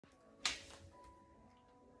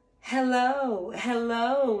Hello,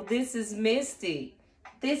 hello, this is Mystic.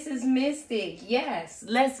 This is Mystic. Yes,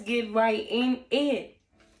 let's get right in it.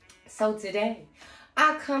 So today,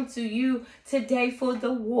 I come to you today for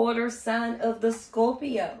the water sign of the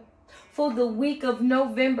Scorpio. For the week of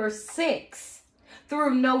November 6th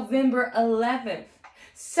through November 11th.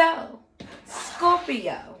 So,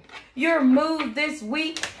 Scorpio, your mood this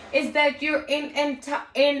week is that you're in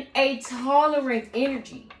a tolerant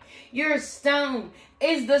energy. Your stone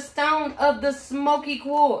is the stone of the smoky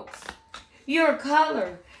quartz. Your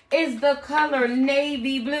color is the color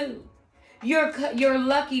navy blue. Your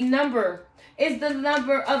lucky number is the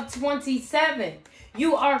number of 27.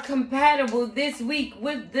 You are compatible this week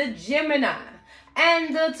with the Gemini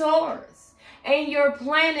and the Taurus. And your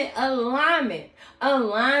planet alignment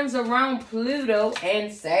aligns around Pluto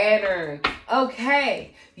and Saturn.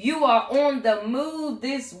 Okay, you are on the move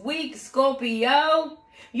this week, Scorpio.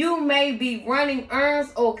 You may be running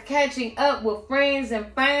errands or catching up with friends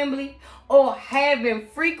and family or having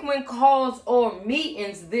frequent calls or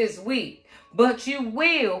meetings this week. But you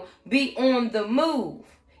will be on the move.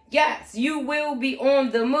 Yes, you will be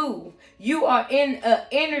on the move. You are in an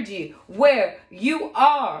energy where you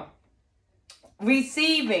are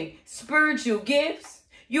receiving spiritual gifts.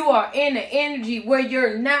 You are in an energy where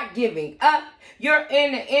you're not giving up. You're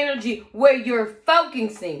in an energy where you're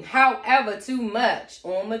focusing, however, too much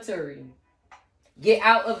on material. Get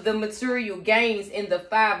out of the material gains in the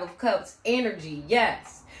Five of Cups energy.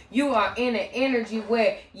 Yes, you are in an energy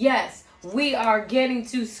where, yes, we are getting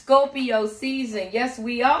to Scorpio season. Yes,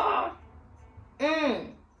 we are.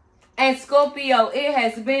 And Scorpio, it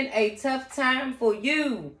has been a tough time for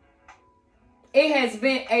you. It has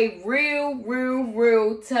been a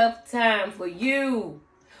real tough time for you.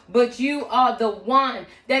 But you are the one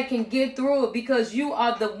that can get through it because you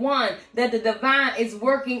are the one that the divine is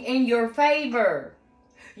working in your favor.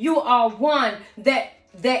 You are one that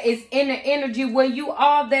is in an energy where you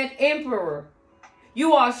are that emperor.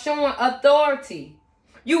 You are showing authority.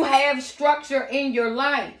 You have structure in your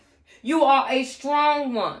life. You are a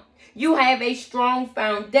strong one. You have a strong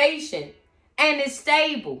foundation and it's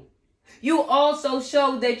stable. You also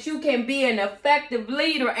show that you can be an effective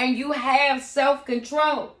leader and you have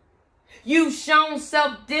self-control. You've shown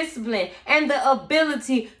self-discipline and the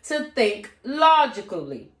ability to think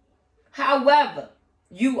logically. However,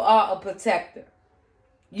 you are a protector.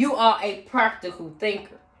 You are a practical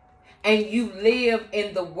thinker. And you live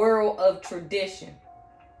in the world of tradition.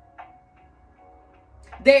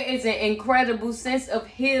 There is an incredible sense of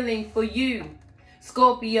healing for you,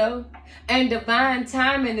 Scorpio. And divine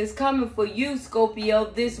timing is coming for you,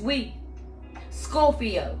 Scorpio, this week.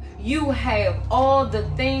 Scorpio, you have all the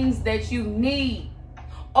things that you need.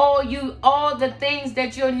 All the things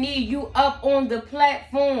that you need. You up on the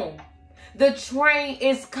platform. The train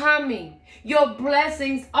is coming. Your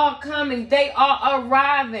blessings are coming. They are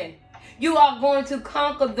arriving. You are going to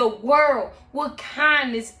conquer the world with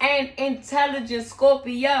kindness and intelligence,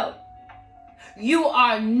 Scorpio. You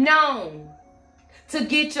are known to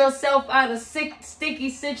get yourself out of sticky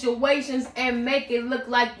situations and make it look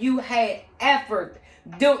like you had effort.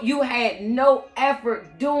 You had no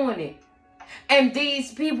effort doing it. And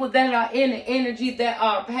these people that are in the energy that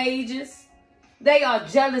are pages, they are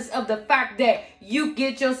jealous of the fact that you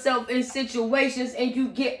get yourself in situations and you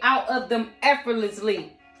get out of them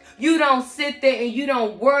effortlessly. You don't sit there and you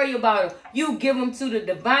don't worry about it. You give them to the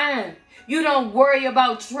divine. You don't worry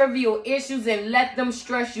about trivial issues and let them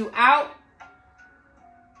stress you out.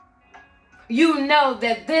 You know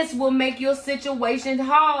that this will make your situation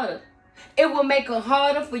harder. It will make it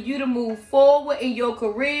harder for you to move forward in your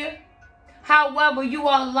career. However, you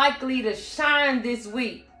are likely to shine this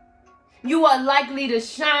week. You are likely to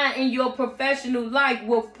shine in your professional life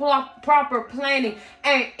with proper planning.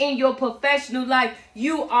 And in your professional life,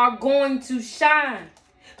 you are going to shine.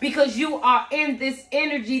 Because you are in this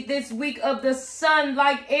energy this week of the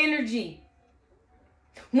sun-like energy.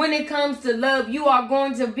 When it comes to love, you are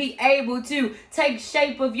going to be able to take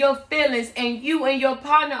shape of your feelings. And you and your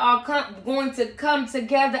partner are going to come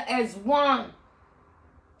together as one.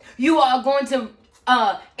 You are going to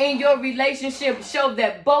in your relationship show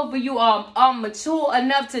that both of you are mature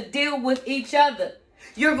enough to deal with each other.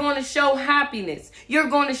 You're going to show happiness. You're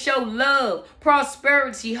going to show love,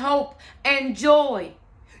 prosperity, hope, and joy.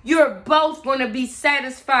 You're both going to be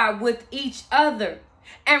satisfied with each other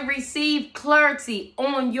and receive clarity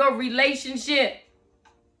on your relationship.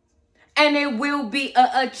 And it will be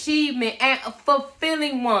an achievement and a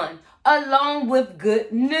fulfilling one, along with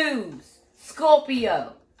good news.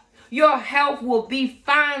 Scorpio, your health will be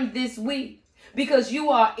fine this week because you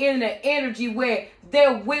are in an energy where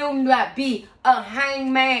there will not be a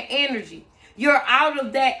hangman energy. You're out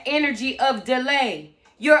of that energy of delay.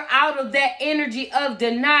 You're out of that energy of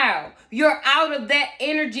denial. You're out of that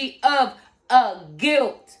energy of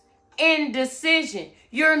guilt, indecision.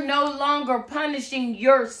 You're no longer punishing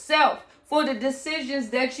yourself for the decisions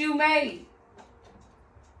that you made.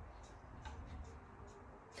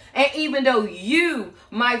 And even though you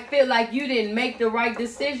might feel like you didn't make the right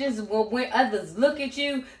decisions, when others look at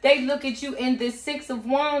you, they look at you in this Six of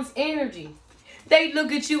Wands energy. They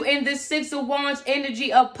look at you in this Six of Wands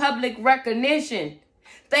energy of public recognition.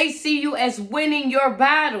 They see you as winning your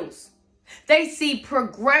battles. They see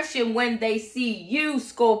progression when they see you,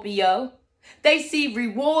 Scorpio. They see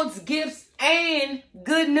rewards, gifts, and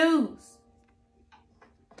good news.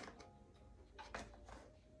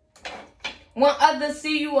 When others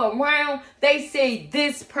see you around, they say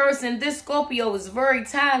this person, this Scorpio is very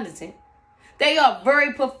talented. They are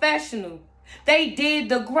very professional. They did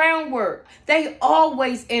the groundwork. They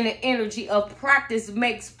always in an energy of practice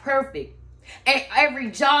makes perfect. And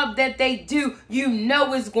every job that they do, you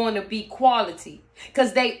know is going to be quality.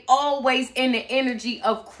 Because they always in the energy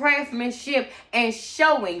of craftsmanship and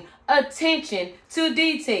showing attention to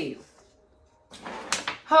detail.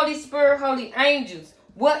 Holy Spirit, holy angels,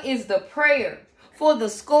 what is the prayer for the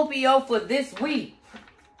Scorpio for this week?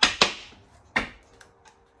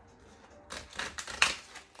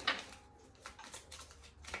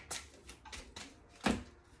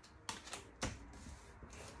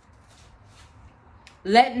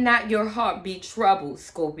 Let not your heart be troubled,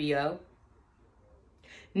 Scorpio.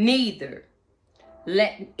 Neither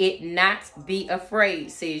let it not be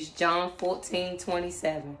afraid, says John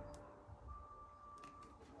 14:27.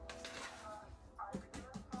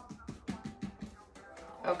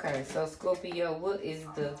 Okay, so Scorpio, what is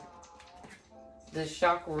the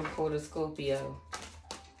chakra for the Scorpio?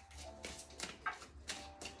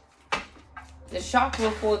 The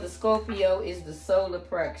chakra for the Scorpio is the solar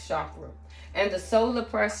plexus chakra. And the solar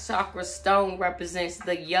plexus chakra stone represents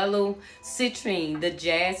the yellow citrine, the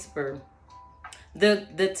jasper,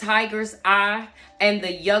 the tiger's eye, and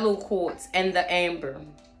the yellow quartz and the amber.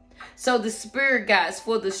 So the spirit guides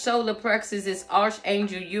for the solar plexus is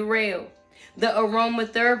Archangel Uriel. The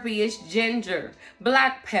aromatherapy is ginger,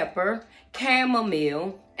 black pepper,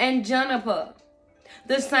 chamomile, and juniper.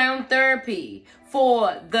 The sound therapy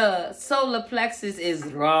for the solar plexus is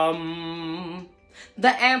Ram. The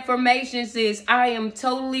affirmations is, I am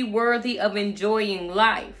totally worthy of enjoying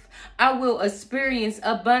life. I will experience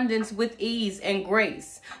abundance with ease and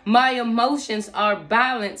grace. My emotions are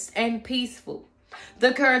balanced and peaceful.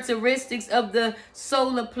 The characteristics of the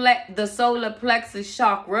solar plexus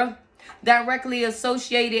chakra directly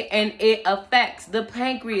associated, and it affects the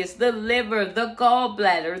pancreas, the liver, the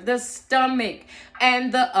gallbladder, the stomach,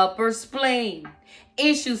 and the upper spleen.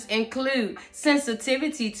 Issues include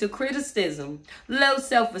sensitivity to criticism, low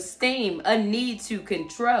self-esteem, a need to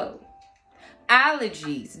control,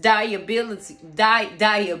 allergies, diabetes,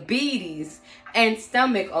 and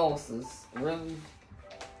stomach ulcers. Really?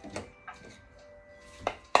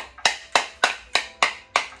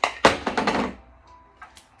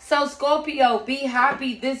 So Scorpio, be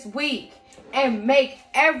happy this week and make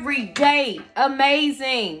every day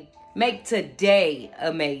amazing. Make today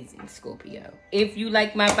amazing, Scorpio. If you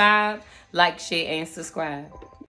like my vibe, like, share, and subscribe.